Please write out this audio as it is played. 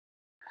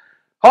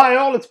Hi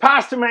all, it's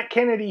Pastor Matt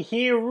Kennedy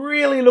here,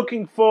 really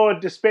looking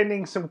forward to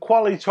spending some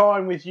quality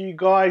time with you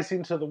guys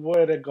into the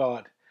Word of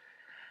God.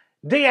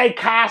 D.A.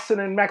 Carson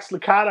and Max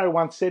Lucado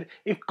once said,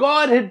 if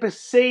God had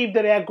perceived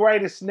that our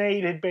greatest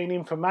need had been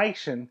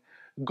information,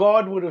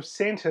 God would have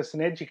sent us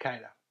an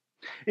educator.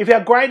 If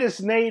our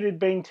greatest need had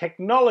been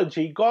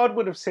technology, God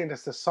would have sent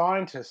us a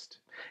scientist.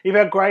 If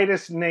our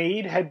greatest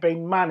need had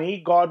been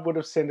money, God would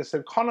have sent us an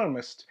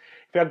economist.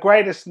 If our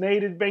greatest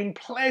need had been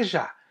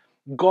pleasure,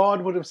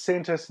 God would have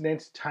sent us an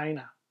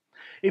entertainer.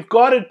 If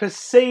God had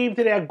perceived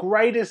that our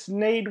greatest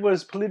need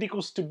was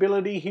political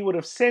stability, he would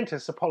have sent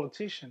us a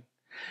politician.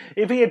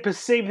 If he had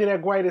perceived that our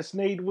greatest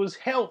need was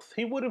health,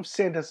 he would have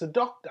sent us a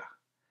doctor.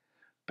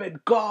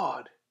 But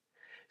God,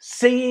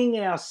 seeing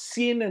our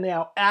sin and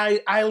our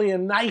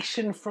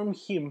alienation from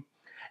him,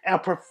 our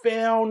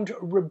profound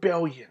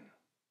rebellion,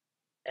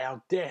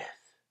 our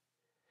death,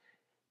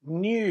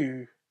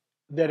 knew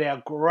that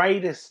our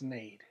greatest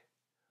need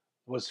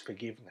was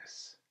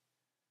forgiveness.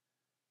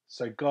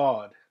 So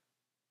God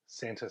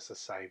sent us a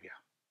Saviour.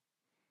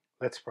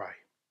 Let's pray.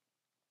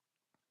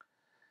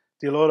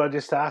 Dear Lord, I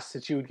just ask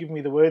that you would give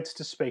me the words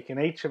to speak, and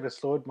each of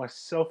us, Lord,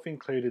 myself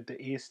included, the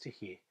ears to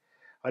hear.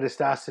 I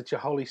just ask that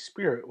your Holy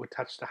Spirit would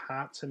touch the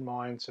hearts and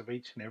minds of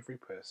each and every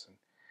person.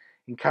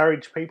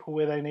 Encourage people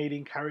where they need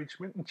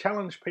encouragement and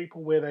challenge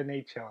people where they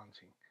need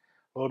challenging.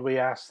 Lord, we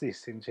ask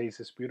this in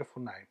Jesus'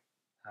 beautiful name.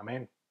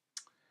 Amen.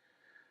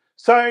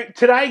 So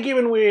today,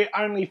 given we're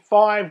only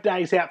 5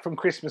 days out from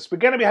Christmas, we're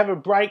going to have a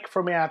break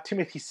from our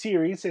Timothy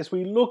series as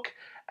we look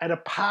at a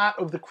part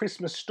of the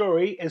Christmas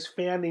story as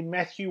found in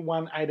Matthew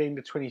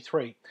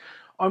 1:18-23.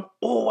 I'm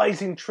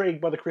always intrigued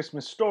by the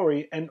Christmas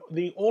story and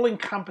the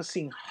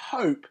all-encompassing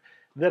hope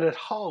that it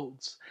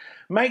holds.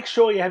 Make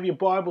sure you have your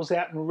Bibles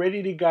out and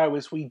ready to go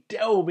as we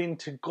delve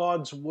into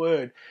God's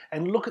Word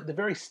and look at the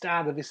very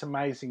start of this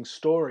amazing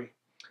story.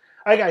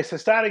 Okay, so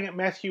starting at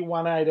Matthew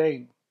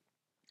 1:18.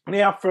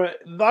 Now, for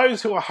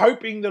those who are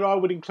hoping that I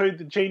would include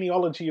the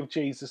genealogy of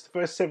Jesus, the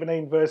first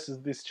 17 verses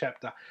of this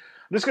chapter,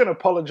 I'm just going to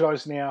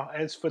apologise now.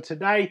 As for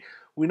today,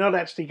 we're not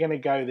actually going to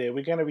go there.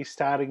 We're going to be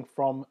starting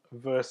from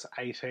verse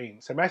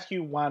 18. So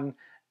Matthew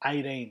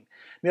 1:18.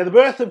 Now, the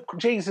birth of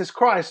Jesus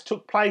Christ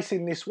took place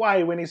in this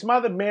way. When his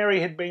mother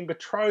Mary had been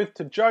betrothed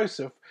to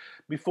Joseph,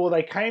 before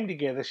they came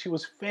together, she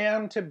was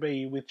found to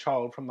be with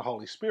child from the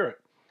Holy Spirit.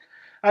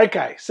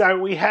 Okay, so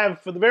we have,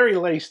 for the very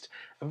least,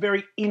 a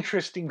very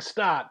interesting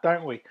start,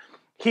 don't we?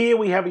 Here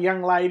we have a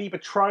young lady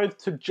betrothed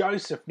to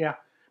Joseph. Now,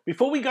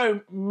 before we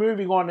go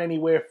moving on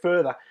anywhere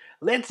further,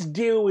 let's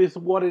deal with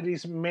what it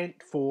is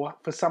meant for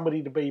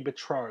somebody to be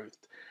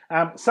betrothed.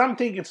 Some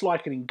think it's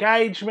like an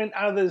engagement,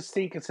 others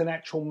think it's an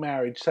actual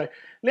marriage. So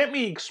let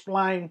me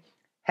explain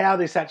how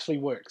this actually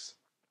works.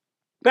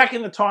 Back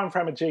in the time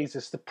frame of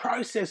Jesus, the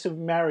process of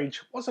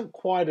marriage wasn't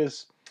quite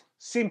as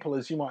simple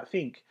as you might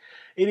think.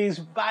 It is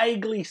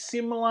vaguely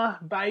similar,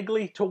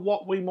 to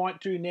what we might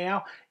do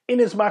now, in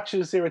as much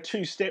as there are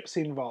 2 steps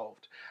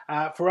involved.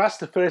 For us,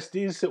 the first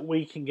is that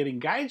we can get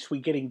engaged. We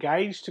get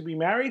engaged to be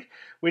married,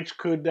 which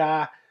could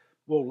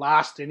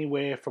last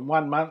anywhere from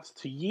 1 month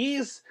to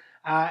years.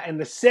 And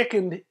the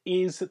second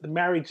is that the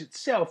marriage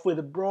itself, where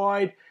the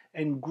bride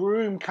and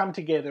groom come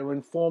together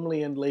and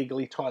formally and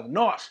legally tie the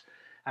knot.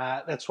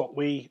 That's what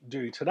we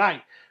do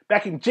today.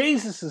 Back in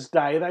Jesus'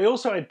 day, they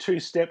also had 2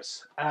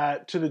 steps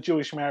to the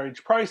Jewish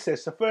marriage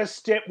process. The first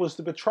step was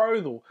the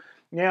betrothal.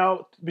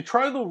 Now,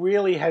 betrothal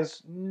really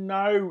has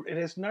no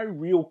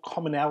real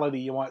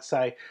commonality, you might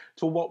say,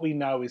 to what we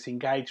know as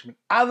engagement,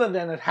 other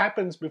than it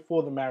happens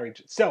before the marriage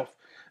itself.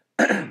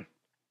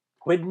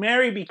 When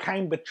Mary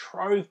became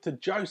betrothed to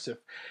Joseph,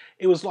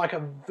 it was like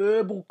a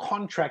verbal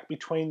contract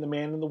between the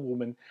man and the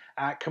woman,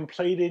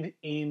 completed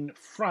in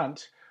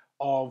front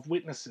of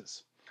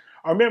witnesses.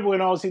 I remember when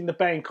I was in the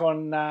bank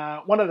on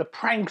one of the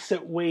pranks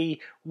that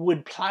we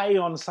would play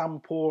on some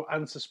poor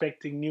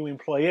unsuspecting new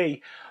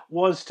employee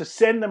was to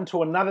send them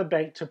to another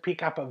bank to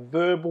pick up a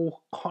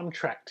verbal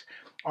contract.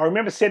 I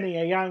remember sending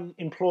a young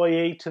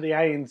employee to the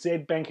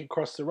ANZ bank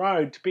across the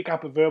road to pick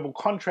up a verbal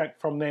contract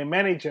from their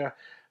manager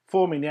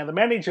for me. Now, the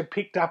manager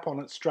picked up on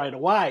it straight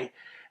away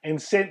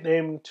and sent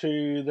them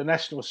to the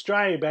National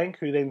Australia Bank,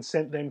 who then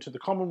sent them to the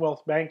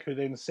Commonwealth Bank, who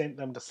then sent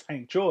them to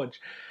St.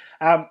 George.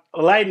 A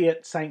lady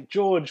at St.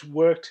 George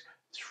worked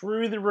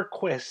through the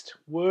request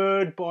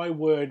word by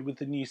word with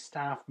the new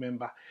staff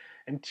member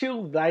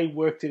until they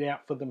worked it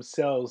out for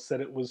themselves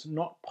that it was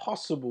not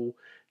possible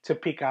to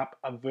pick up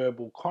a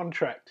verbal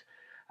contract.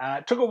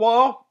 It took a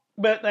while,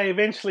 but they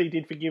eventually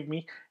did forgive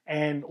me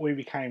and we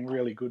became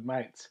really good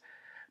mates.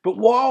 But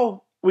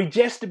while we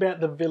jest about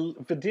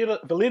the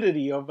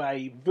validity of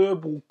a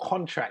verbal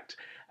contract,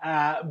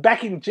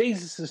 back in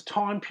Jesus'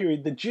 time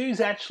period, the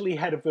Jews actually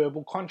had a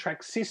verbal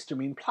contract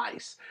system in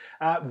place,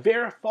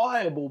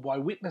 verifiable by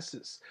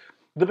witnesses.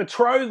 The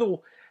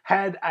betrothal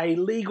had a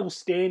legal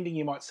standing,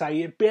 you might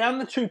say. It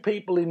bound the 2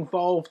 people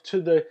involved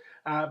to the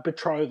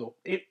betrothal.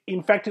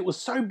 In fact, it was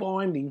so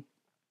binding,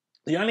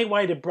 the only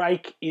way to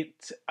break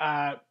it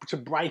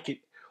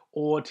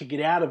or to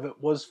get out of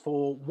it was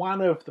for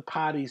one of the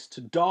parties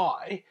to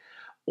die,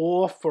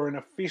 or for an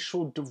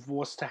official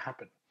divorce to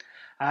happen.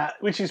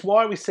 Which is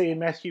why we see in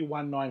Matthew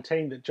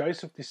 1:19 that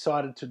Joseph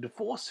decided to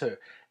divorce her,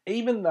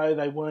 even though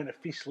they weren't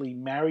officially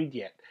married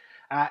yet.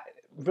 Uh,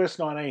 Verse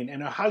 19,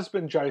 and her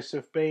husband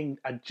Joseph, being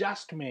a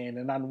just man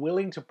and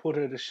unwilling to put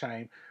her to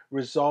shame,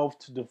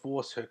 resolved to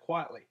divorce her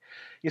quietly.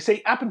 You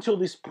see, up until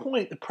this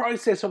point, the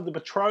process of the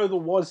betrothal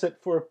was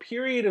that for a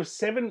period of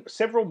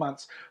several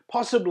months,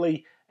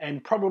 possibly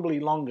and probably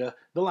longer,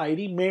 the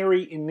lady,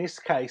 Mary in this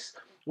case,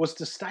 was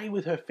to stay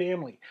with her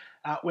family.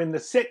 When the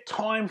set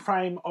time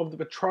frame of the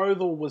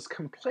betrothal was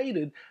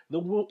completed, the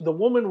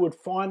woman would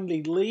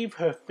finally leave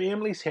her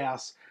family's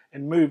house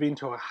and move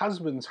into her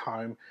husband's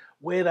home,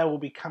 where they will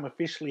become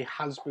officially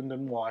husband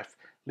and wife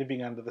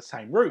living under the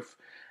same roof.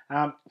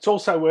 It's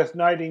also worth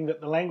noting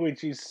that the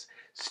language is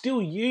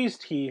still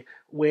used here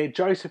where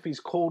Joseph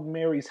is called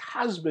Mary's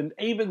husband,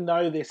 even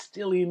though they're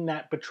still in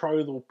that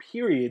betrothal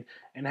period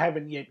and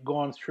haven't yet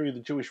gone through the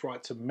Jewish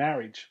rites of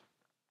marriage.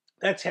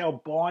 That's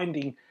how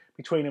binding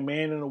between a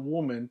man and a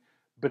woman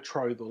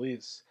betrothal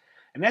is.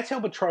 And that's how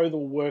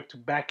betrothal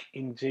worked back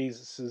in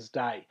Jesus'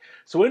 day.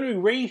 So when we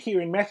read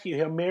here in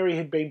Matthew how Mary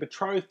had been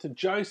betrothed to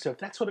Joseph,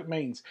 that's what it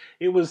means.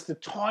 It was the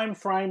time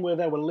frame where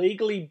they were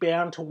legally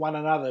bound to one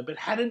another, but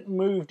hadn't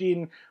moved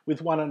in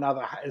with one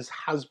another as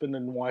husband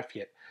and wife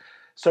yet.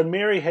 So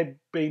Mary had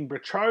been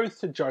betrothed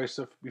to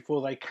Joseph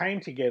before they came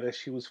together.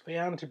 She was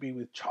found to be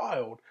with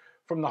child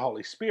from the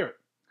Holy Spirit.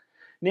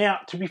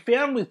 Now, to be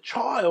found with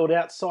child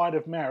outside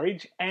of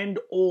marriage and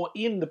or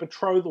in the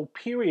betrothal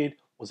period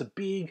was a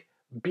big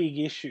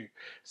issue.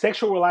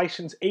 Sexual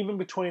relations, even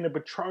between a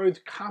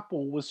betrothed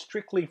couple, was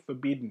strictly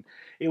forbidden.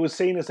 It was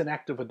seen as an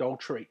act of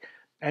adultery.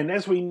 And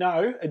as we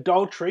know,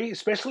 adultery,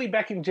 especially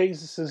back in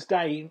Jesus'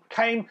 day,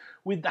 came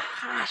with the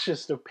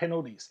harshest of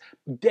penalties,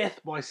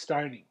 death by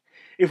stoning.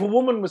 If a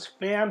woman was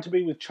found to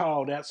be with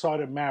child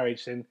outside of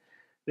marriage, then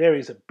there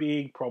is a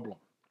big problem.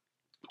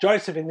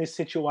 Joseph, in this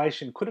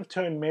situation, could have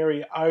turned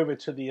Mary over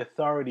to the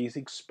authorities,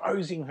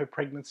 exposing her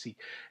pregnancy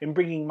and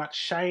bringing much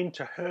shame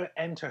to her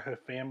and to her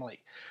family.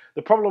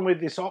 The problem with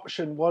this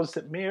option was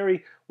that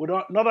Mary would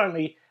not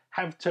only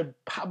have to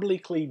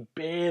publicly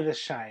bear the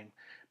shame,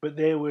 but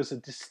there was a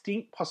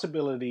distinct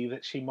possibility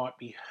that she might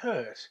be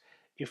hurt,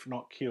 if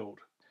not killed,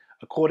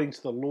 according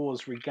to the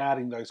laws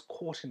regarding those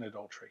caught in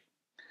adultery.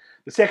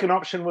 The second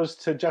option was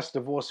to just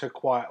divorce her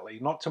quietly,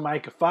 not to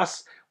make a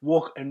fuss,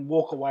 walk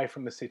away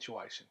from the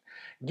situation.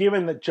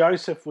 Given that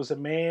Joseph was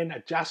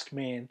a just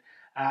man,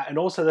 and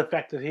also the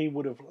fact that he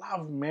would have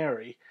loved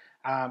Mary,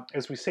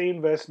 as we see in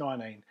verse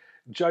 19,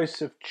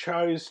 Joseph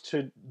chose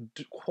to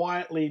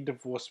quietly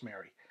divorce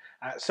Mary,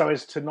 so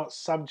as to not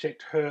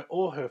subject her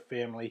or her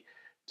family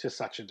to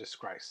such a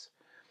disgrace.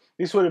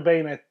 This would have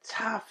been a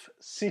tough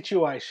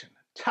situation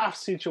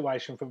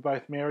for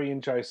both Mary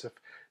and Joseph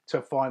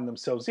to find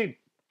themselves in.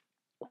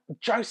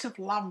 Joseph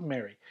loved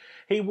Mary.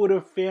 He would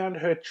have found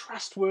her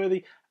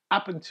trustworthy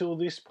up until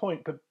this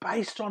point, but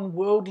based on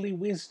worldly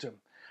wisdom,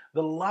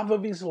 the love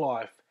of his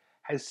life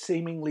has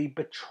seemingly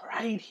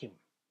betrayed him,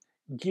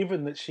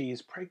 given that she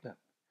is pregnant,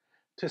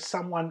 to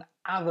someone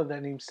other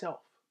than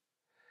himself.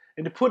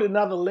 And to put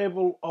another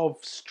level of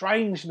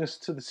strangeness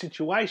to the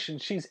situation,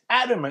 she's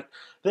adamant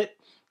that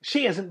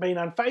she hasn't been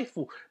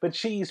unfaithful, but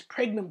she is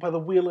pregnant by the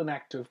will and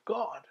act of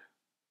God.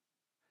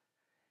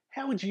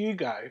 How would you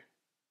go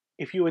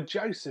if you were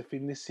Joseph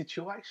in this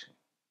situation?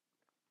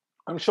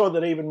 I'm sure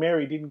that even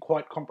Mary didn't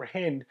quite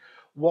comprehend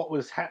what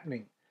was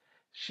happening.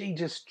 She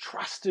just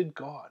trusted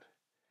God.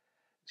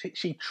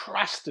 She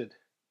trusted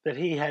that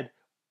he had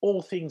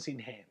all things in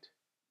hand,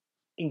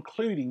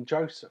 including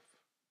Joseph.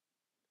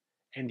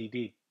 And he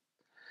did.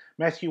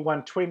 Matthew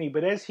 1:20,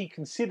 but as he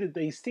considered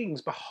these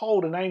things,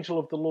 behold, an angel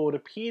of the Lord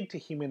appeared to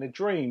him in a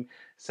dream,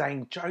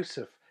 saying,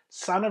 Joseph,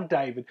 son of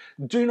David,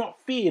 do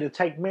not fear to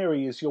take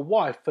Mary as your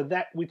wife, for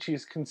that which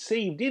is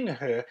conceived in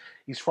her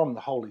is from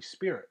the Holy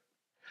Spirit.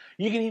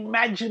 You can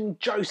imagine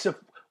Joseph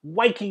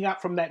waking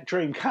up from that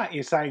dream, can't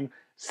you, saying,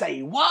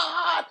 say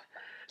what?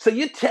 So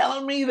you're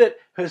telling me that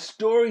her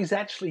story is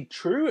actually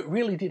true? It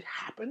really did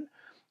happen?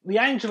 The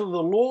angel of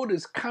the Lord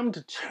has come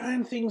to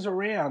turn things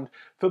around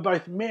for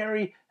both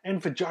Mary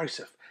and for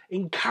Joseph,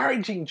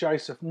 encouraging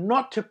Joseph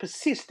not to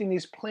persist in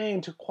his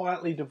plan to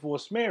quietly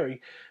divorce Mary,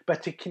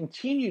 but to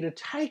continue to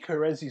take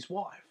her as his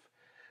wife.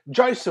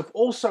 Joseph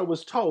also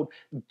was told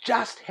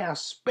just how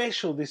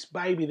special this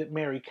baby that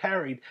Mary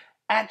carried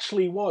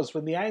actually was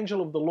when the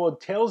angel of the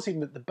Lord tells him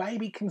that the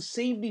baby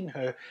conceived in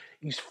her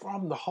is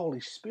from the Holy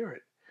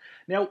Spirit.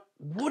 Now,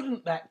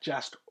 wouldn't that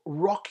just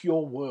rock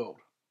your world?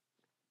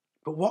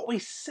 But what we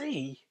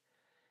see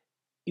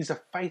is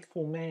a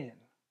faithful man.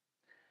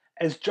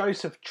 As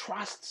Joseph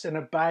trusts and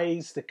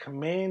obeys the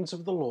commands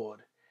of the Lord,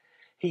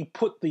 he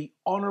put the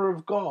honour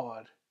of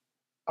God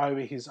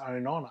over his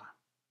own honour.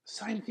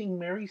 Same thing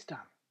Mary's done.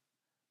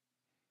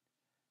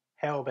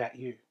 How about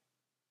you?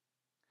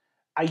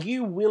 Are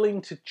you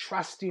willing to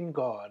trust in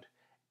God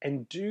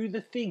and do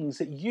the things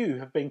that you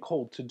have been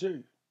called to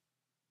do?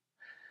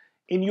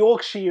 In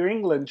Yorkshire,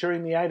 England,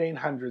 during the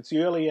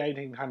early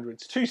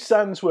 1800s, two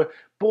sons were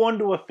born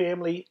to a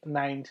family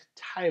named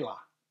Taylor.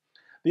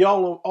 The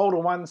older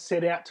one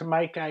set out to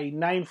make a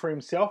name for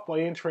himself by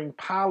entering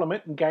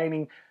Parliament and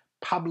gaining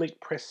public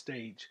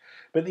prestige.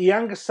 But the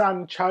younger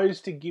son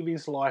chose to give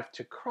his life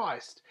to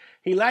Christ.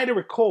 He later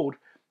recalled,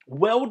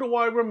 "Well do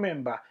I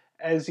remember,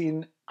 as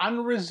in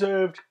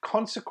unreserved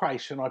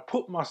consecration, I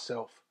put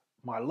myself,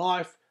 my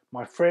life,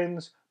 my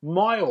friends,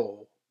 my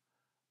all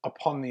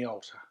upon the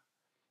altar.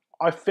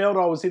 I felt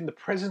I was in the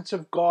presence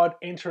of God,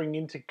 entering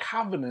into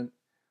covenant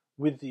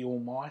with the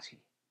Almighty."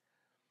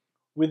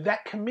 With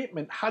that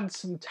commitment,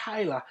 Hudson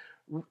Taylor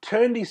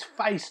turned his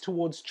face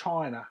towards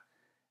China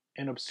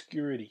and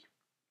obscurity.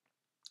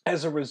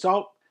 As a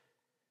result,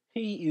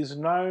 he is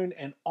known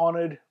and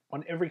honoured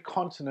on every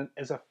continent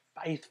as a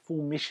faithful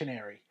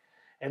missionary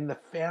and the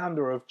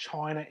founder of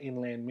China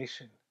Inland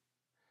Mission.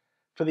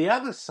 For the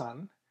other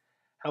son,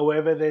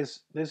 however,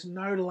 there's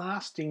no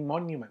lasting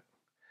monument.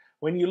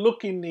 When you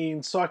look in the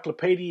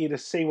encyclopedia to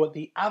see what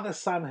the other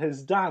son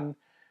has done,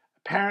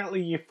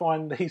 apparently you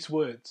find these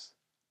words: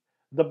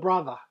 the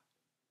brother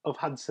of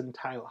Hudson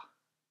Taylor.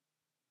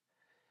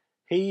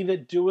 He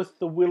that doeth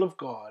the will of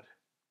God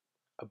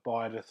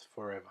abideth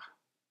forever.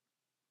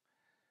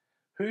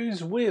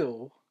 Whose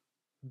will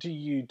do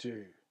you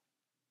do?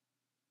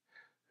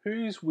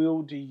 Whose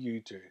will do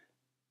you do?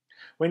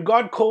 When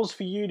God calls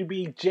for you to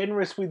be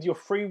generous with your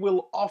free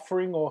will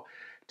offering, or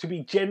to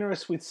be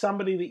generous with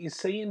somebody that you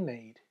see in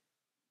need,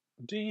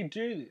 do you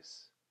do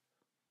this?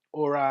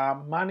 Or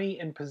are money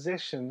and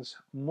possessions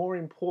more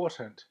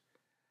important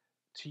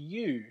to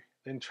you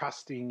than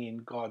trusting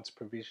in God's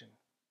provision?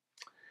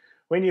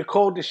 When you're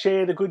called to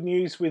share the good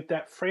news with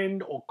that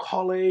friend or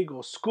colleague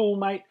or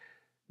schoolmate,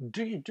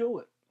 do you do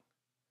it?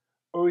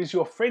 Or is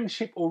your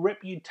friendship or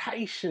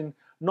reputation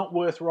not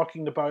worth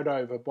rocking the boat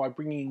over by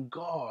bringing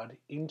God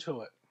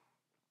into it?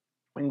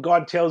 When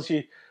God tells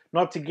you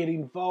not to get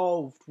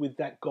involved with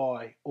that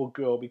guy or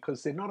girl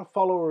because they're not a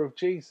follower of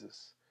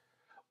Jesus,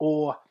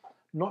 or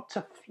not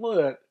to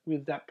flirt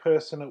with that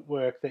person at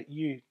work that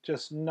you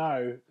just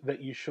know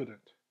that you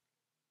shouldn't,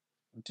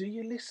 do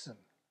you listen?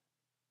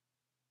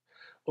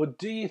 Or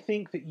do you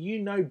think that you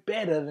know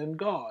better than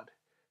God,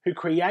 who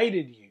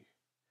created you,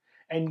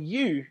 and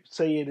you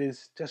see it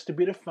as just a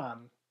bit of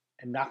fun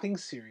and nothing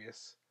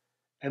serious,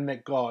 and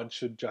that God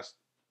should just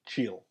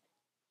chill?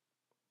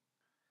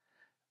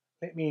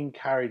 Let me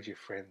encourage you,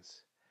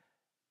 friends.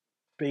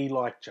 Be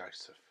like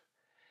Joseph.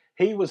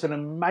 He was an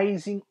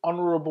amazing,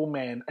 honourable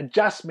man, a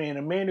just man,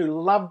 a man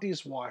who loved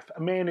his wife, a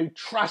man who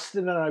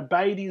trusted and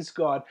obeyed his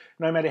God,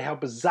 no matter how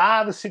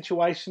bizarre the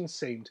situation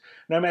seemed,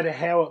 no matter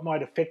how it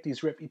might affect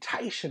his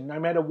reputation, no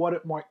matter what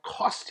it might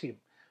cost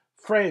him.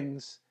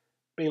 Friends,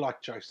 be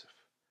like Joseph.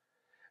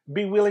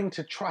 Be willing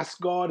to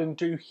trust God and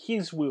do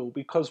his will,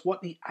 because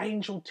what the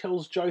angel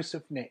tells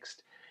Joseph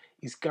next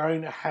is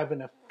going to have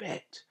an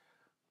effect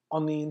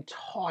on the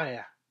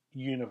entire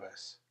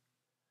universe.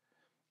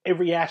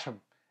 Every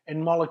atom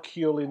and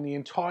molecule in the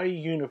entire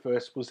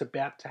universe was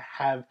about to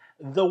have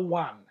the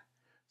one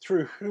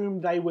through whom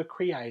they were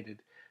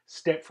created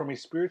step from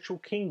his spiritual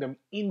kingdom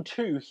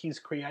into his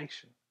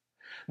creation.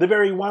 The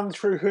very one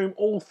through whom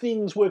all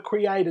things were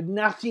created,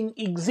 nothing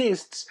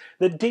exists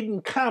that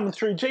didn't come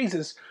through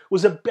Jesus,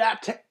 was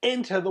about to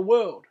enter the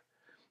world.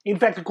 In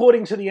fact,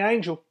 according to the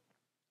angel,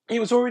 he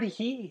was already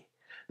here.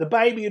 The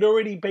baby had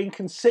already been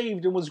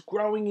conceived and was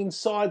growing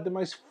inside the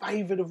most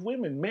favoured of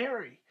women,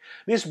 Mary.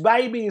 This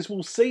baby, as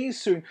we'll see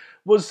soon,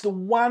 was the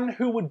one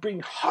who would bring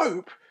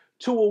hope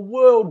to a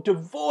world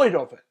devoid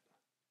of it.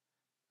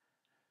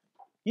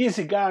 Years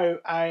ago,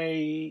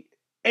 a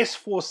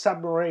S4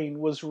 submarine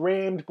was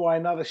rammed by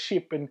another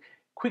ship, and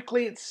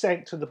quickly it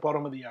sank to the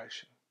bottom of the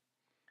ocean.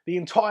 The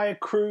entire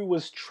crew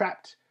was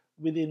trapped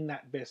within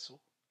that vessel.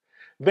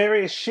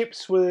 Various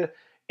ships were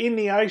in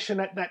the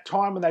ocean at that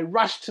time, and they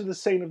rushed to the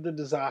scene of the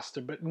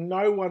disaster, but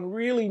no one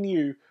really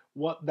knew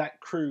what that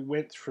crew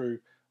went through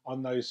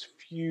on those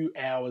few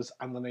hours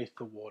underneath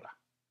the water.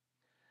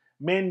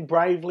 Men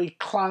bravely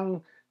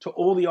clung to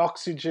all the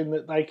oxygen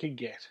that they could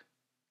get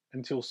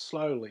until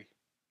slowly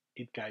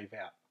it gave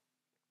out.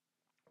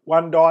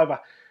 One diver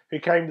who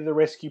came to the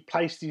rescue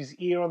placed his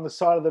ear on the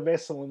side of the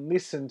vessel and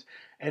listened,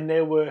 and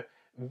there were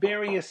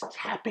various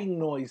tapping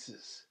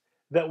noises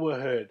that were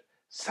heard.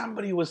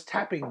 Somebody was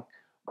tapping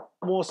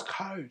Morse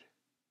code.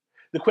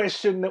 The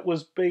question that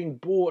was being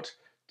brought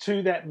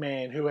to that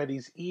man who had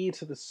his ear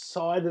to the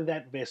side of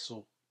that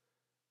vessel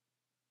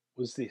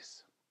was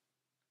this: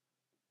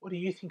 what do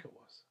you think it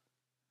was?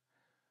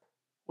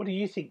 What do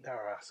you think they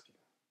were asking?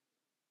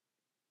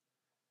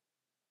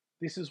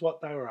 This is what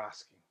they were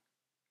asking.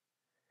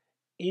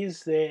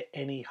 Is there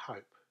any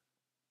hope?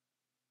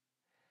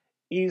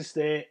 Is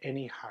there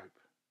any hope?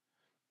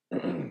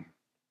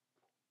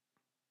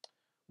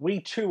 We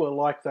too are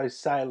like those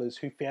sailors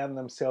who found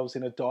themselves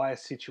in a dire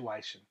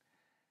situation,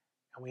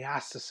 and we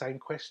ask the same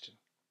question.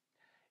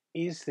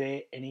 Is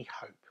there any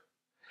hope?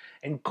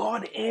 And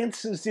God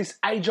answers this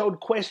age-old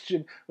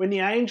question when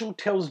the angel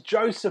tells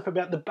Joseph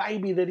about the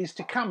baby that is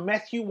to come.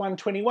 Matthew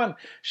 1:21,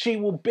 she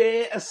will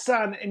bear a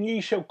son, and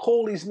you shall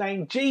call his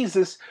name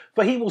Jesus,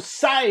 for he will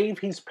save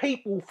his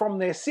people from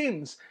their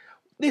sins.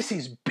 This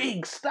is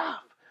big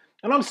stuff.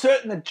 And I'm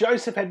certain that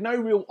Joseph had no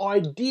real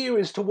idea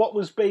as to what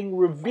was being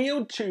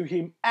revealed to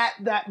him at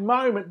that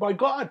moment by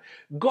God.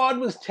 God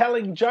was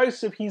telling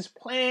Joseph his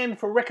plan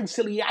for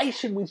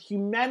reconciliation with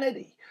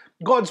humanity,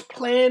 God's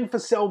plan for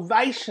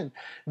salvation.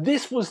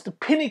 This was the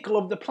pinnacle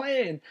of the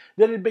plan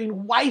that had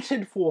been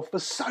waited for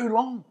so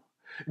long.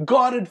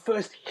 God had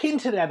first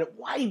hinted at it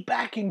way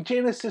back in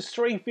Genesis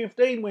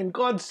 3:15 when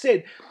God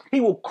said, "He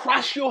will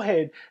crush your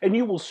head and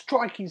you will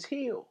strike his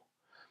heel."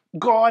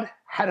 God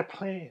had a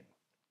plan.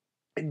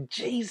 And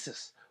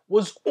Jesus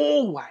was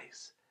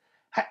always,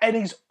 and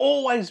he's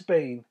always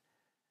been,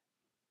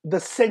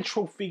 the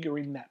central figure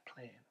in that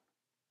plan.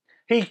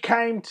 He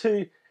came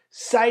to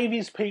save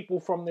his people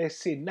from their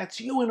sin.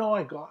 That's you and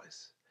I,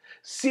 guys.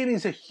 Sin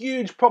is a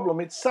huge problem.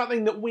 It's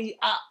something that we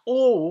are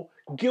all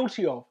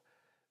guilty of.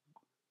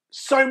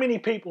 So many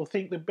people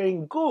think that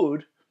being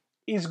good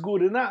is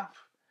good enough,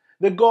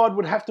 that God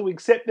would have to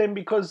accept them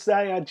because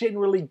they are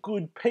generally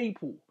good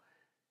people.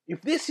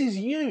 If this is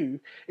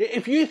you,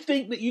 if you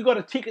think that you got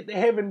a ticket to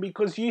heaven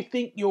because you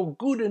think you're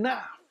good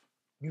enough,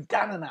 you've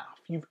done enough,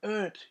 you've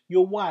earned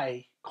your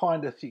way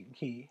kind of thing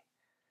here,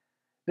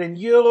 then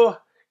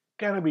you're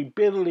going to be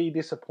bitterly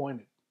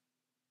disappointed.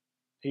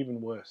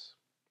 Even worse.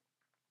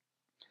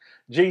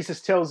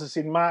 Jesus tells us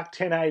in Mark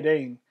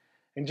 10:18,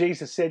 and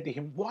Jesus said to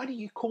him, "Why do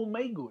you call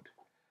me good?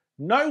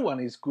 No one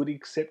is good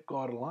except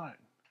God alone."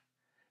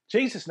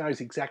 Jesus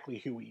knows exactly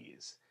who he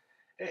is.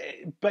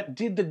 But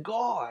did the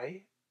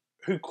guy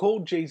who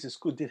called Jesus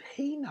good, did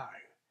he know?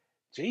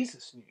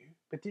 Jesus knew,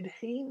 but did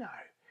he know?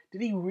 Did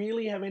he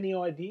really have any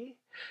idea?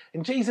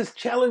 And Jesus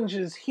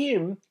challenges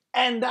him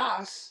and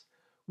us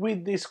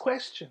with this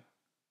question.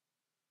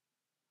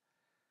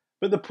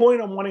 But the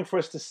point I'm wanting for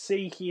us to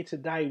see here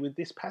today with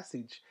this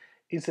passage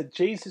is that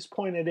Jesus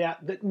pointed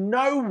out that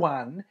no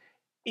one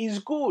is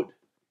good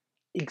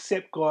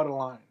except God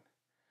alone.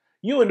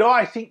 You and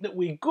I think that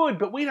we're good,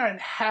 but we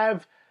don't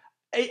have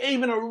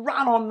even a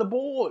run on the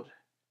board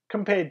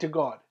compared to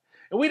God.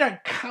 And we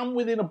don't come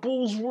within a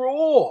bull's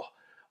roar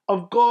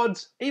of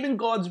even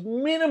God's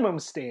minimum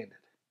standard.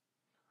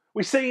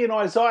 We see in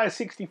Isaiah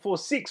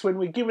 64:6 when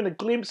we're given a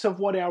glimpse of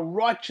what our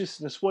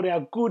righteousness, what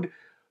our good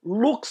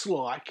looks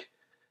like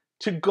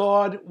to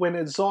God, when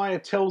Isaiah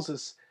tells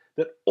us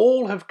that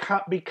all have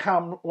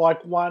become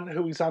like one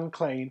who is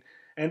unclean,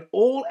 and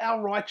all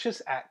our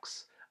righteous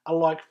acts are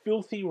like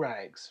filthy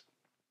rags.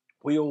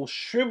 We all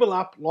shrivel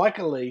up like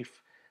a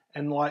leaf,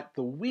 and like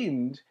the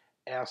wind,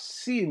 our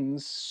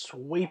sins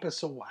sweep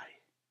us away.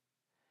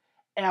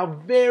 Our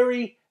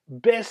very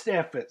best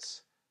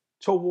efforts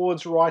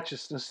towards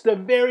righteousness, the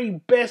very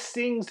best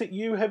things that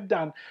you have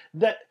done,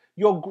 that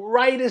your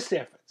greatest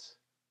efforts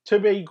to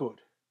be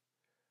good,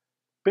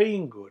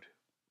 being good,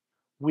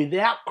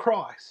 without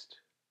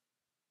Christ,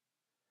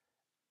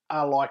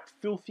 are like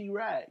filthy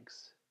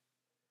rags.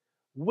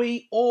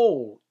 We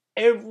all,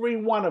 every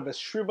one of us,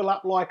 shrivel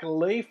up like a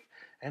leaf,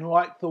 and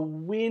like the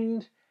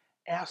wind,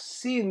 our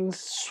sins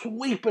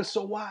sweep us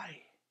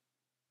away.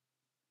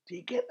 Do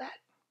you get that?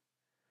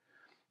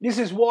 This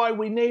is why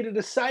we needed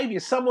a Saviour,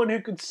 someone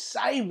who could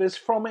save us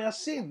from our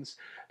sins.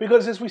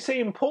 Because as we see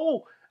in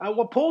Paul,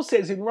 what Paul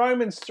says in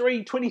Romans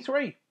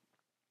 3:23,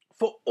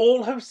 "For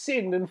all have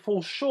sinned and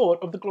fall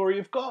short of the glory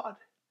of God."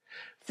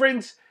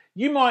 Friends,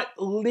 you might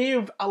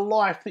live a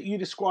life that you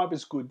describe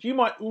as good. You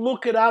might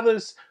look at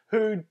others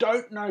who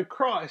don't know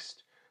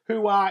Christ,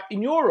 who are,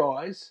 in your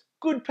eyes,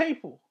 good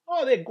people.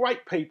 Oh, they're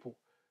great people,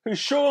 who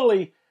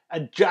surely are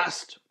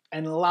just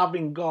and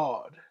loving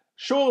God.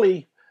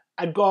 Surely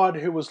a God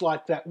who was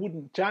like that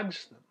wouldn't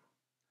judge them.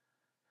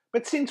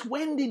 But since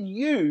when did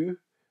you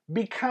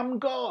become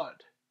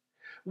God,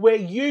 where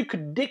you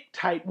could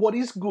dictate what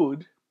is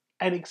good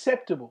and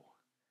acceptable?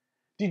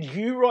 Did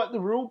you write the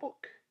rule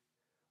book?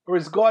 Or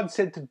as God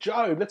said to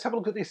Job, let's have a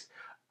look at this.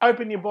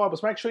 Open your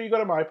Bibles, make sure you got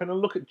them open, and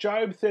look at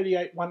Job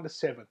 38,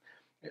 1-7.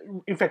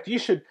 In fact, you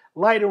should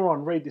later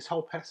on read this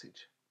whole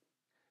passage.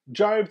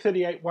 Job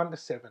 38,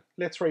 1-7.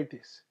 Let's read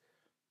this.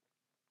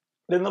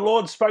 Then the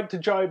Lord spoke to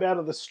Job out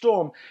of the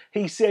storm.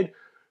 He said,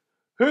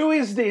 "Who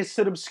is this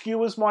that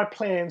obscures my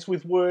plans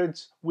with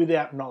words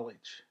without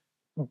knowledge?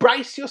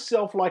 Brace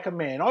yourself like a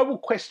man. I will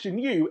question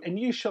you, and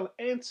you shall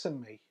answer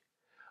me.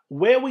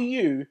 Where were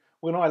you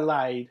when I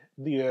laid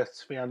the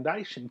earth's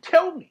foundation?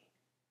 Tell me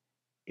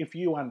if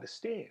you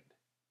understand.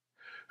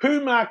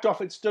 Who marked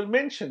off its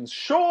dimensions?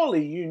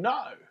 Surely you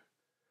know.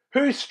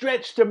 Who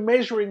stretched a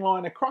measuring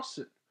line across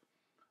it?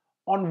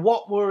 On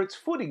what were its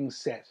footings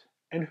set?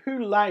 And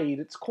who laid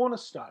its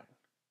cornerstone?"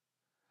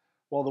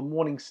 While the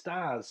morning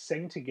stars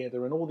sang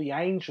together and all the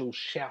angels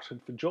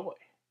shouted for joy.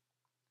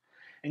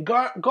 And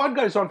God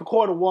goes on for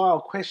quite a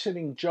while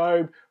questioning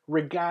Job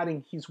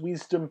regarding his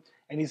wisdom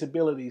and his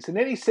abilities. And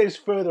then he says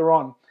further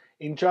on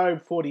in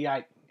Job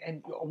 48,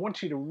 and I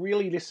want you to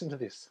really listen to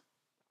this,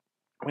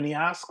 when he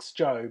asks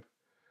Job,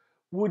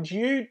 "Would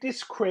you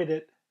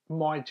discredit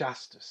my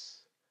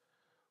justice?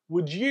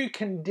 Would you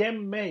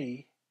condemn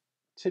me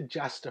to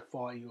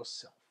justify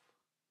yourself?"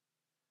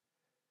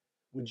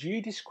 Would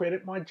you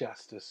discredit my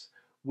justice?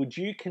 would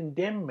you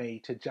condemn me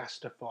to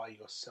justify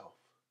yourself?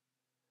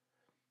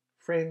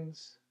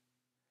 Friends,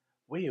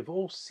 we have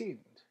all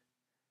sinned,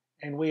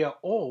 and we are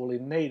all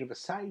in need of a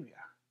Saviour.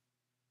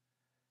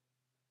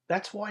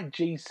 That's why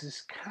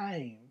Jesus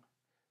came,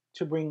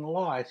 to bring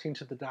light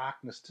into the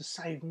darkness, to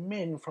save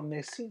men from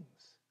their sins.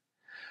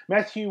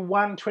 Matthew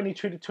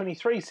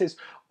 1:22-23 says,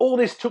 all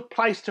this took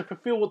place to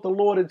fulfill what the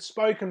Lord had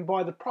spoken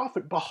by the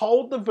prophet.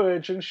 Behold, the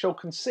virgin shall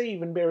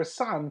conceive and bear a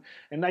son,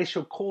 and they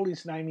shall call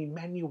his name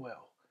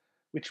Emmanuel,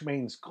 which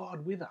means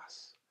God with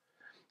us.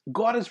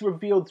 God has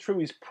revealed through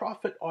his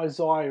prophet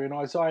Isaiah in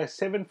Isaiah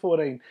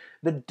 7:14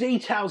 the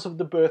details of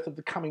the birth of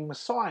the coming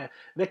Messiah.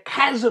 The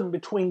chasm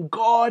between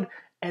God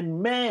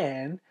and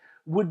man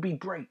would be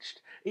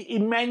breached.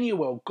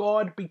 Emmanuel,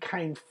 God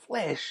became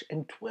flesh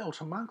and dwelt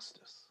amongst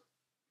us.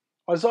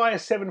 Isaiah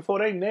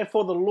 7:14,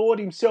 therefore the Lord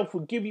himself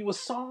will give you a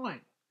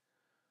sign.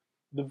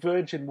 The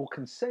virgin will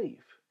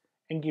conceive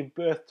and give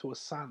birth to a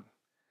son,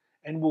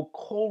 and will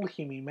call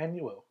him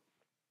Emmanuel.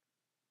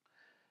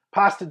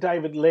 Pastor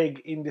David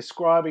Legg, in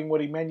describing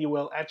what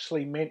Emmanuel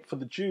actually meant for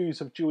the Jews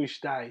of Jesus'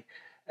 day,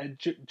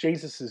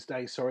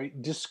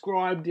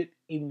 described it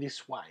in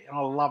this way, and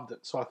I loved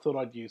it, so I thought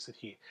I'd use it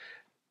here.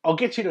 I'll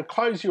get you to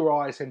close your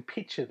eyes and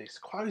picture this.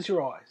 Close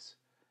your eyes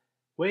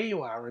where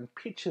you are and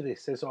picture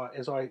this as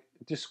I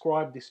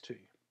describe this to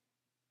you.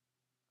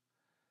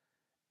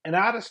 An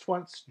artist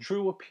once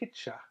drew a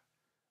picture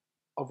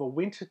of a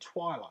winter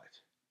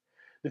twilight.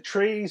 The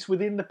trees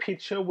within the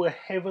picture were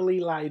heavily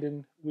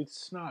laden with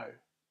snow.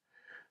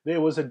 There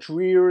was a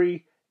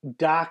dreary,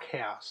 dark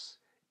house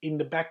in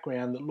the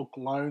background that looked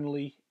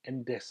lonely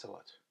and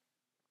desolate.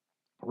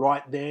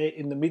 Right there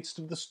in the midst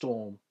of the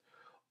storm,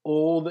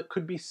 all that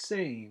could be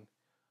seen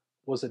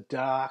was a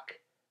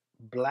dark,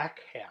 black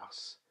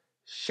house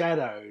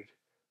shadowed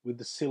with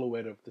the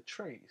silhouette of the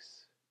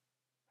trees.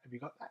 Have you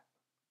got that?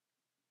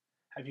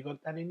 Have you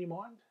got that in your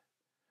mind?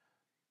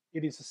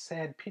 It is a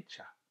sad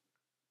picture.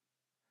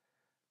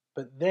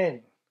 But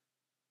then,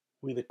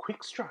 with a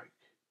quick stroke,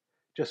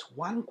 just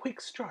one quick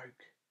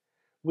stroke,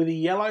 with a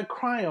yellow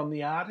crayon,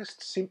 the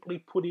artist simply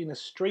put in a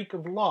streak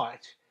of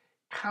light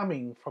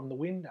coming from the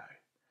window.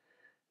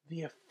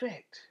 The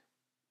effect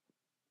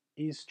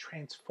is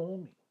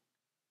transforming.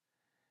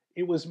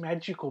 It was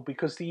magical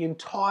because the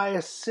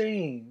entire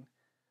scene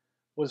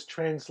was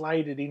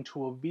translated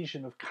into a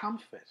vision of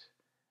comfort,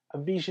 a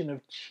vision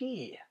of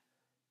cheer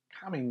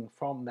coming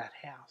from that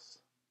house.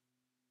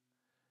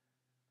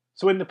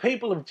 So when the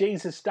people of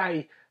Jesus'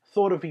 day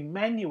thought of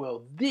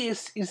Emmanuel,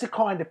 this is the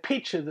kind of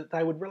picture that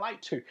they would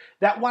relate to.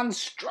 That one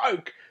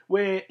stroke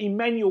where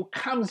Emmanuel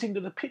comes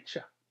into the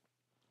picture.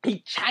 He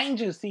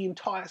changes the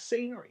entire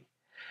scenery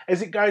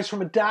as it goes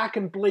from a dark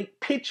and bleak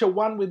picture,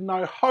 one with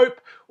no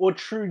hope or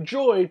true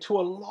joy, to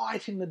a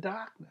light in the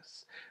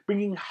darkness,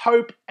 bringing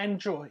hope and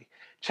joy,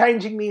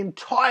 changing the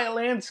entire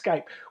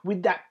landscape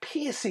with that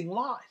piercing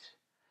light.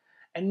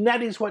 And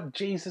that is what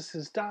Jesus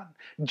has done.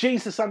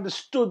 Jesus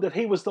understood that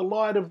he was the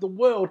light of the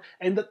world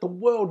and that the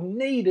world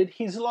needed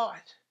his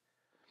light.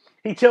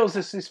 He tells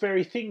us this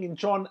very thing in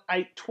John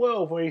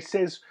 8:12, where he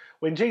says,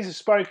 when Jesus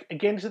spoke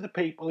again to the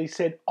people, he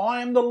said,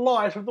 I am the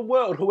light of the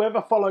world.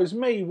 Whoever follows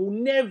me will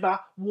never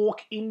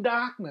walk in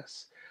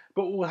darkness,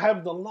 but will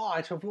have the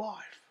light of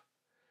life.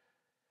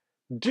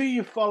 Do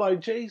you follow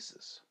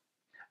Jesus?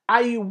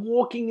 Are you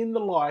walking in the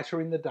light or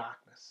in the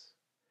darkness?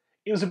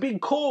 It was a big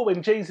call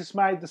when Jesus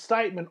made the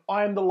statement,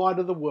 I am the light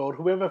of the world.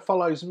 Whoever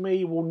follows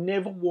me will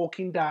never walk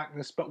in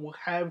darkness, but will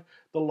have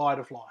the light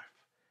of life.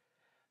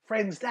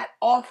 Friends, that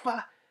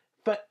offer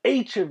for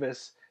each of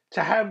us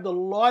to have the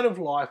light of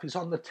life is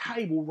on the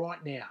table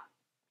right now.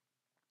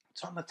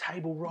 It's on the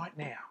table right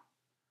now.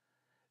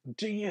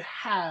 Do you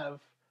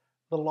have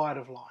the light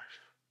of life?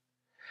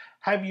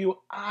 Have you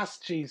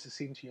asked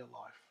Jesus into your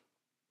life?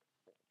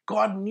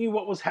 God knew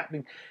what was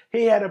happening.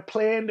 He had a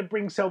plan to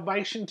bring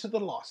salvation to the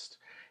lost.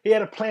 He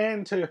had a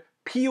plan to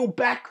peel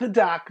back the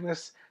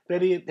darkness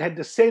that had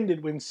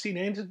descended when sin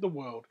entered the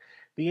world.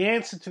 The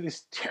answer to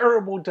this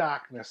terrible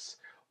darkness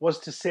was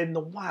to send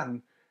the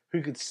one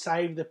who could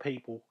save the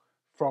people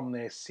from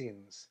their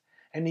sins.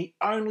 And the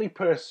only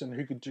person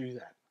who could do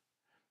that,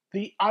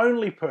 the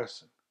only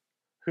person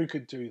who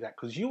could do that,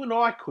 because you and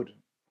I couldn't,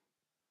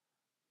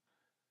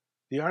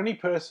 the only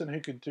person who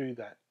could do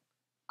that,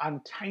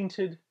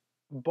 untainted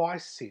by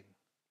sin,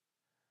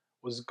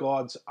 was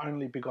God's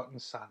only begotten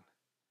Son,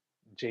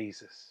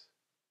 Jesus,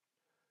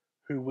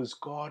 who was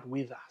God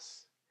with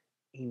us,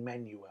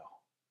 Emmanuel.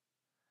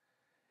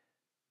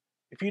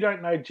 If you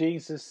don't know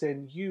Jesus,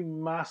 then you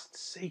must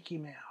seek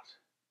him out.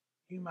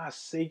 You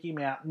must seek him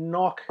out.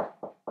 Knock,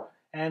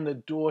 and the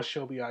door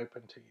shall be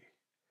open to you.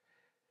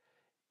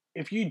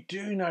 If you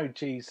do know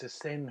Jesus,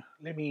 then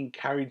let me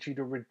encourage you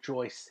to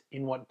rejoice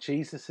in what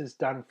Jesus has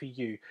done for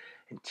you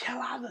and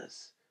tell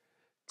others.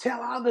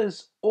 Tell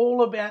others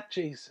all about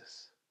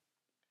Jesus,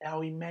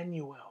 our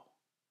Emmanuel,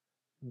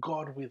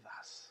 God with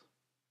us.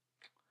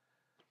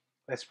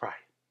 Let's pray.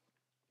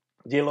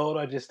 Dear Lord,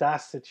 I just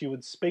ask that you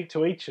would speak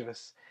to each of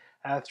us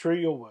through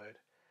your word.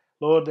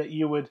 Lord, that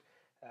you would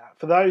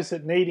For those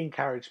that need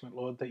encouragement,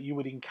 Lord, that you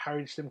would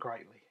encourage them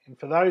greatly. And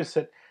for those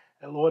that,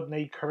 Lord,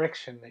 need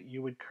correction, that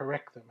you would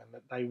correct them and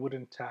that they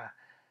wouldn't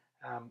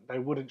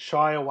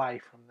shy away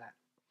from that.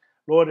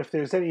 Lord, if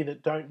there's any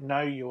that don't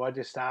know you, I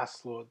just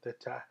ask, Lord,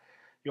 that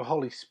your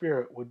Holy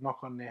Spirit would knock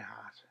on their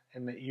heart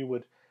and that you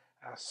would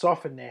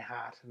soften their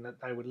heart and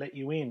that they would let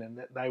you in and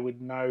that they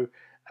would know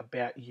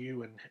about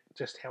you and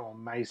just how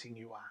amazing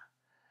you are.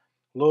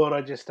 Lord,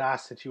 I just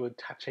ask that you would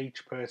touch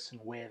each person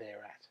where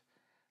they're at,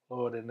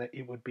 Lord, and that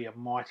it would be a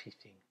mighty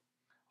thing.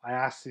 I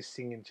ask this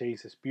thing in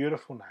Jesus'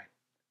 beautiful name.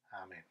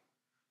 Amen.